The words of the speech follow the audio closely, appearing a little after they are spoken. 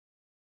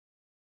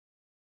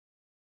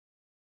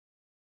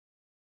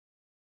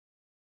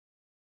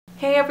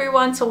Hey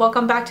everyone, so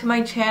welcome back to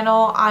my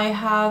channel. I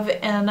have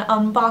an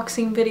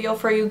unboxing video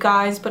for you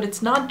guys, but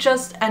it's not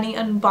just any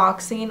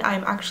unboxing.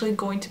 I'm actually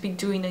going to be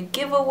doing a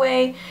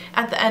giveaway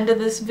at the end of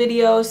this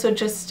video, so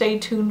just stay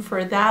tuned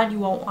for that. You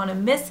won't want to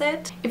miss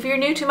it. If you're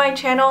new to my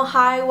channel,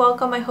 hi,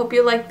 welcome. I hope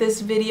you like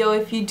this video.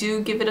 If you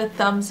do, give it a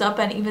thumbs up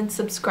and even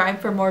subscribe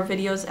for more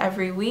videos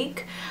every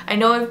week. I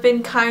know I've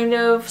been kind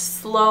of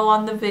slow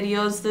on the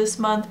videos this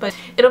month, but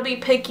it'll be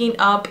picking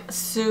up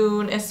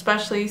soon,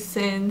 especially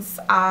since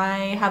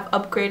I have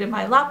upgraded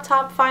my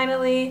laptop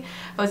finally.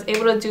 I was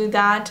able to do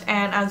that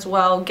and as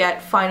well get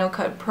Final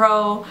Cut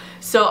Pro,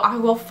 so I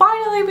will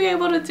finally be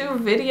able to do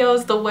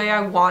videos the way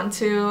I want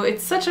to.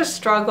 It's such a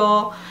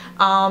struggle,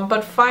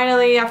 but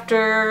finally,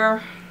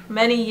 after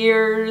many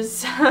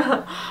years,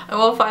 I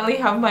will finally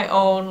have my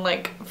own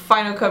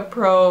Final Cut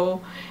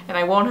Pro and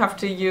I won't have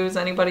to use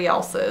anybody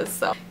else's.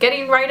 So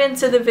getting right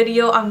into the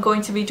video, I'm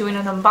going to be doing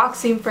an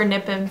unboxing for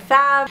Nip and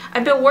Fab.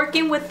 I've been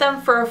working with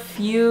them for a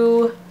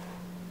few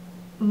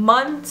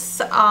months.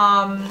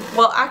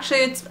 Well,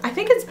 actually I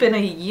think it's been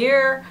a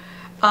year.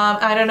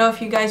 I don't know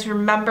if you guys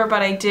remember,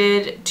 but I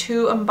did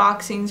 2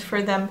 unboxings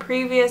for them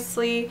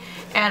previously,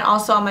 and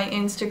also on my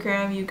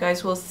Instagram you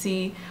guys will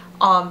see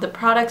the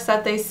products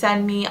that they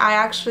send me. I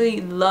actually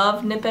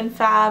love Nip and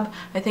Fab.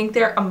 I think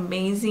they're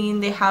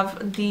amazing. They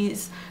have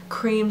these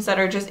creams that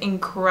are just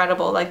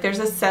incredible. Like, there's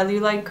a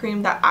cellulite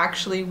cream that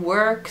actually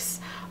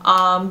works.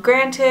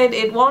 Granted,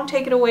 it won't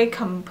take it away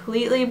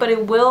completely, but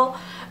it will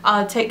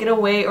take it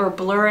away or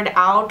blur it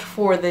out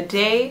for the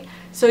day.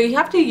 So you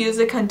have to use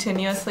it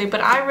continuously,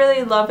 but I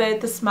really love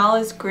it. The smell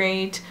is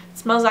great. It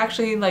smells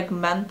actually like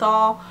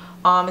menthol.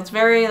 It's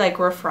very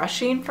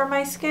refreshing for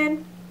my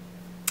skin.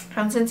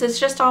 And since it's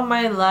just on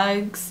my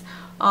legs,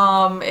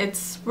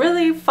 it's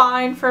really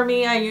fine for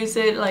me. I use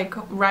it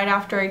right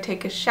after I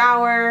take a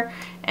shower,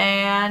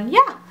 and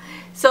yeah.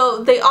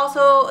 So they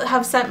also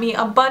have sent me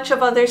a bunch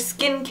of other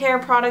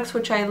skincare products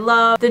which I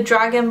love. The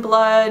Dragon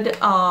Blood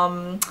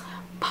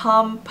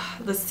pump,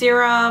 the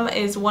serum,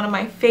 is one of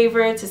my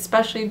favorites,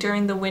 especially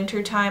during the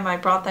winter time. I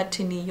brought that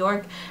to New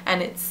York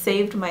and it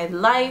saved my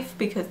life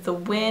because the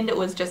wind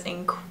was just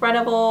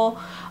incredible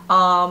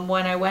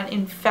when I went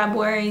in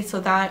February, so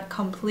that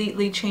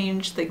completely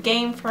changed the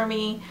game for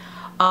me.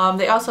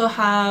 They also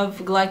have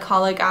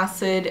glycolic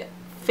acid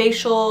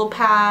facial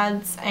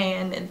pads,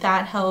 and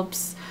that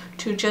helps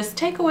to just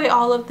take away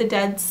all of the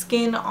dead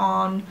skin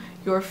on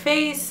your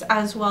face,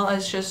 as well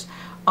as just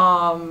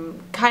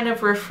kind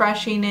of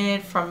refreshing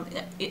it from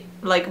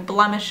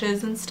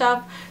blemishes and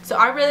stuff. So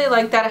I really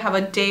like that. I have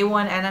a day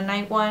one and a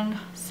night one,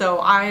 so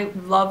I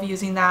love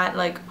using that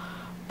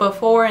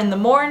before in the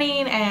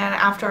morning and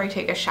after I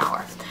take a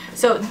shower.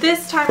 So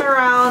this time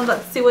around,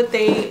 let's see what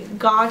they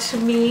got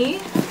me.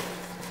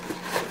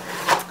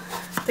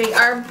 They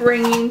are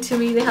bringing to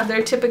me, they have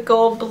their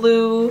typical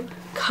blue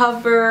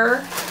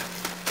cover,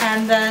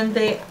 and then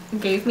they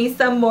gave me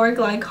some more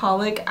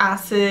glycolic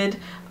acid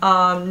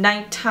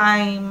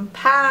nighttime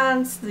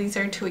pads. These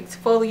are to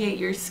exfoliate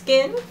your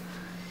skin.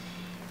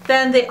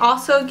 Then they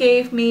also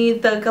gave me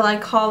the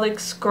glycolic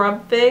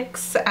scrub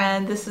fix,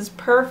 and this is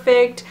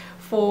perfect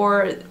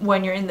for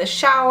when you're in the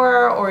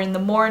shower or in the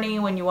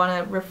morning when you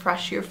want to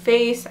refresh your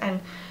face and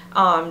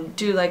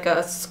do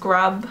a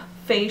scrub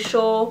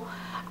facial.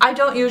 I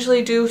don't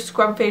usually do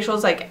scrub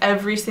facials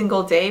every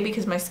single day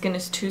because my skin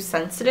is too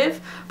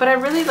sensitive, but I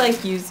really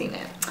like using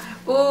it.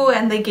 Ooh,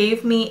 and they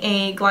gave me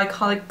a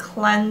glycolic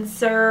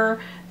cleanser.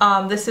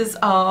 This is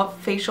a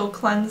facial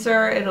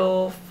cleanser.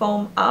 It'll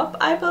foam up,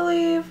 I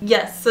believe.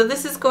 Yes, so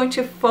this is going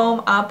to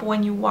foam up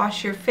when you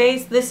wash your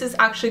face. This is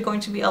actually going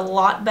to be a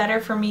lot better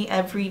for me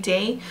every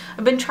day.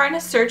 I've been trying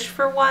to search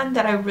for one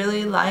that I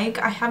really like.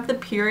 I have the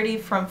Purity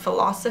from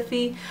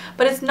Philosophy,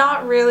 but it's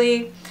not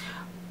really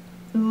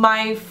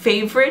my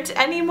favorite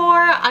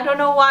anymore. I don't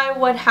know why,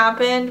 what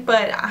happened,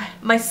 but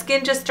my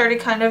skin just started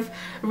kind of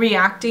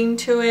reacting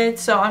to it,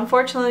 so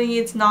unfortunately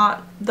it's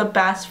not the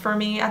best for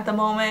me at the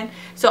moment.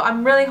 So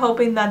I'm really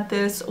hoping that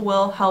this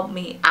will help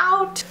me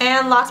out.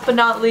 And last but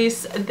not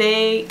least,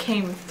 they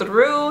came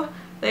through.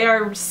 They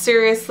are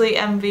seriously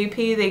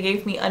MVP. They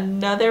gave me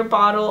another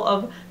bottle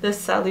of the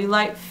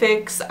Cellulite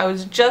Fix. I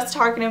was just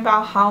talking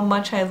about how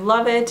much I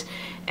love it,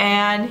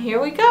 and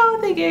here we go.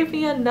 They gave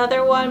me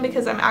another one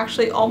because I'm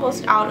actually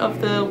almost out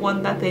of the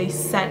one that they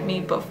sent me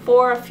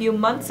before a few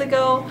months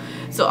ago.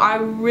 So I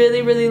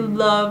really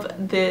love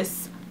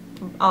this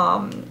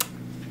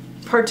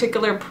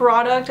particular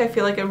product. I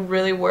feel like it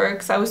really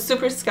works. I was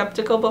super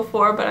skeptical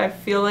before, but I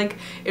feel like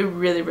it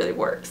really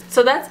works.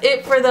 So that's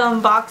it for the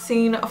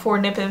unboxing for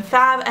Nip and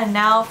Fab, and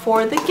now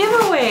for the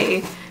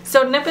giveaway.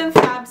 So Nip and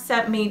Fab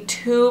sent me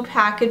 2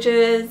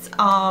 packages.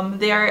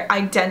 They're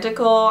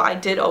identical. I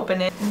did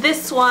open it.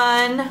 This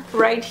one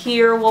right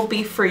here will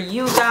be for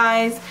you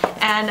guys,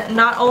 and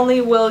not only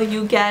will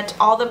you get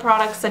all the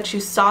products that you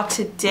saw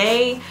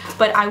today,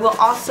 but I will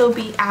also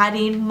be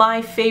adding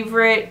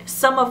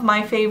some of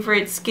my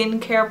favorite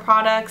skincare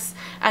products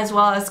as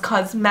well as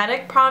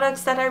cosmetic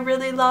products that I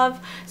really love.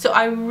 So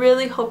I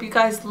really hope you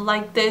guys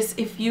like this.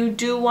 If you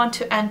do want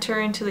to enter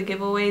into the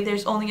giveaway,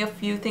 there's only a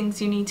few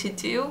things you need to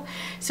do.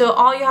 So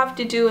all you have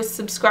to do is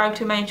subscribe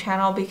to my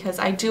channel, because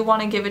I do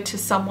want to give it to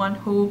someone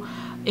who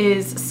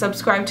is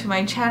subscribed to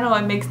my channel.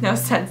 It makes no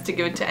sense to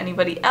give it to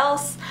anybody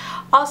else.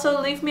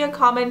 Also, leave me a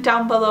comment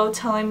down below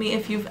telling me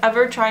if you've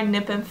ever tried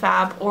Nip and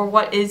Fab, or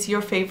what is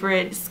your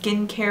favorite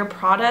skincare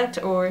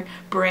product or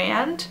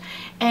brand,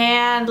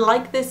 and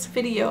like this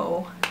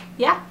video.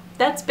 Yeah,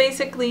 that's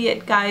basically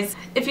it, guys.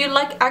 If you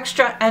like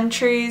extra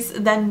entries,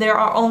 then there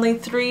are only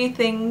 3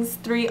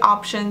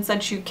 options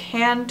that you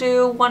can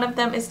do. One of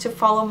them is to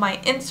follow my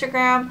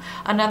Instagram,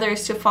 another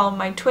is to follow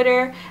my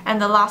Twitter,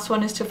 and the last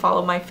one is to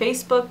follow my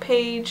Facebook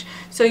page.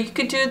 So you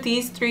could do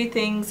these 3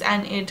 things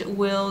and it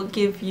will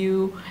give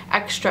you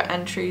extra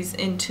entries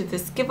into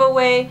this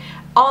giveaway.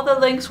 All the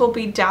links will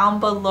be down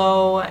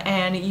below,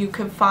 and you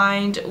can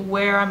find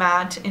where I'm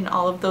at in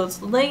all of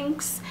those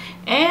links.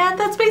 And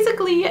that's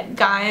basically it,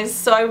 guys.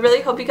 So I really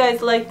hope you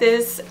guys like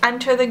this.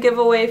 Enter the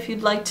giveaway if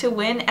you'd like to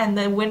win, and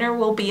the winner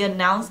will be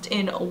announced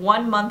in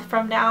 1 month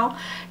from now.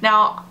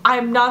 Now,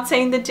 I'm not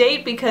saying the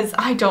date because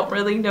I don't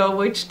really know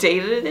which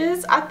date it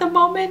is at the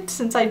moment,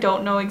 since I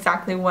don't know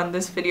exactly when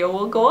this video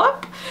will go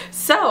up.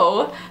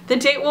 So the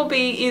date will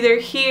be either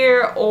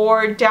here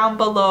or down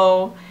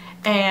below,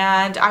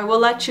 and I will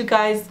let you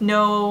guys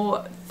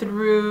know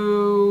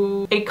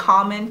through a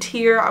comment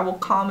here. I will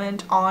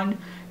comment on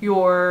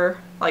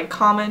your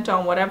comment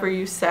on whatever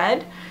you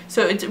said.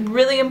 So it's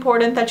really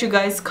important that you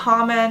guys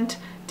comment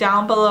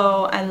down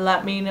below and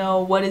let me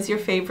know what is your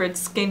favorite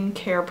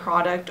skincare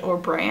product or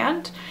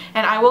brand,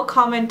 and I will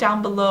comment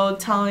down below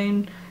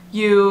telling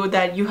you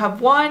that you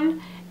have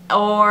won,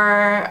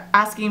 or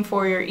asking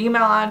for your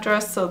email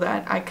address so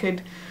that I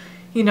could,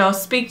 you know,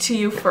 speak to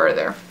you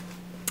further.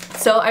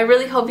 So I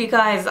really hope you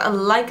guys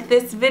like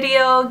this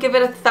video. Give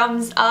it a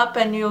thumbs up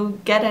and you'll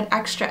get an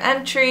extra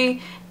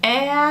entry,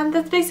 and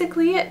that's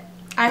basically it.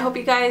 I hope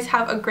you guys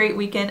have a great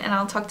weekend, and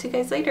I'll talk to you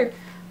guys later.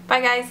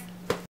 Bye, guys.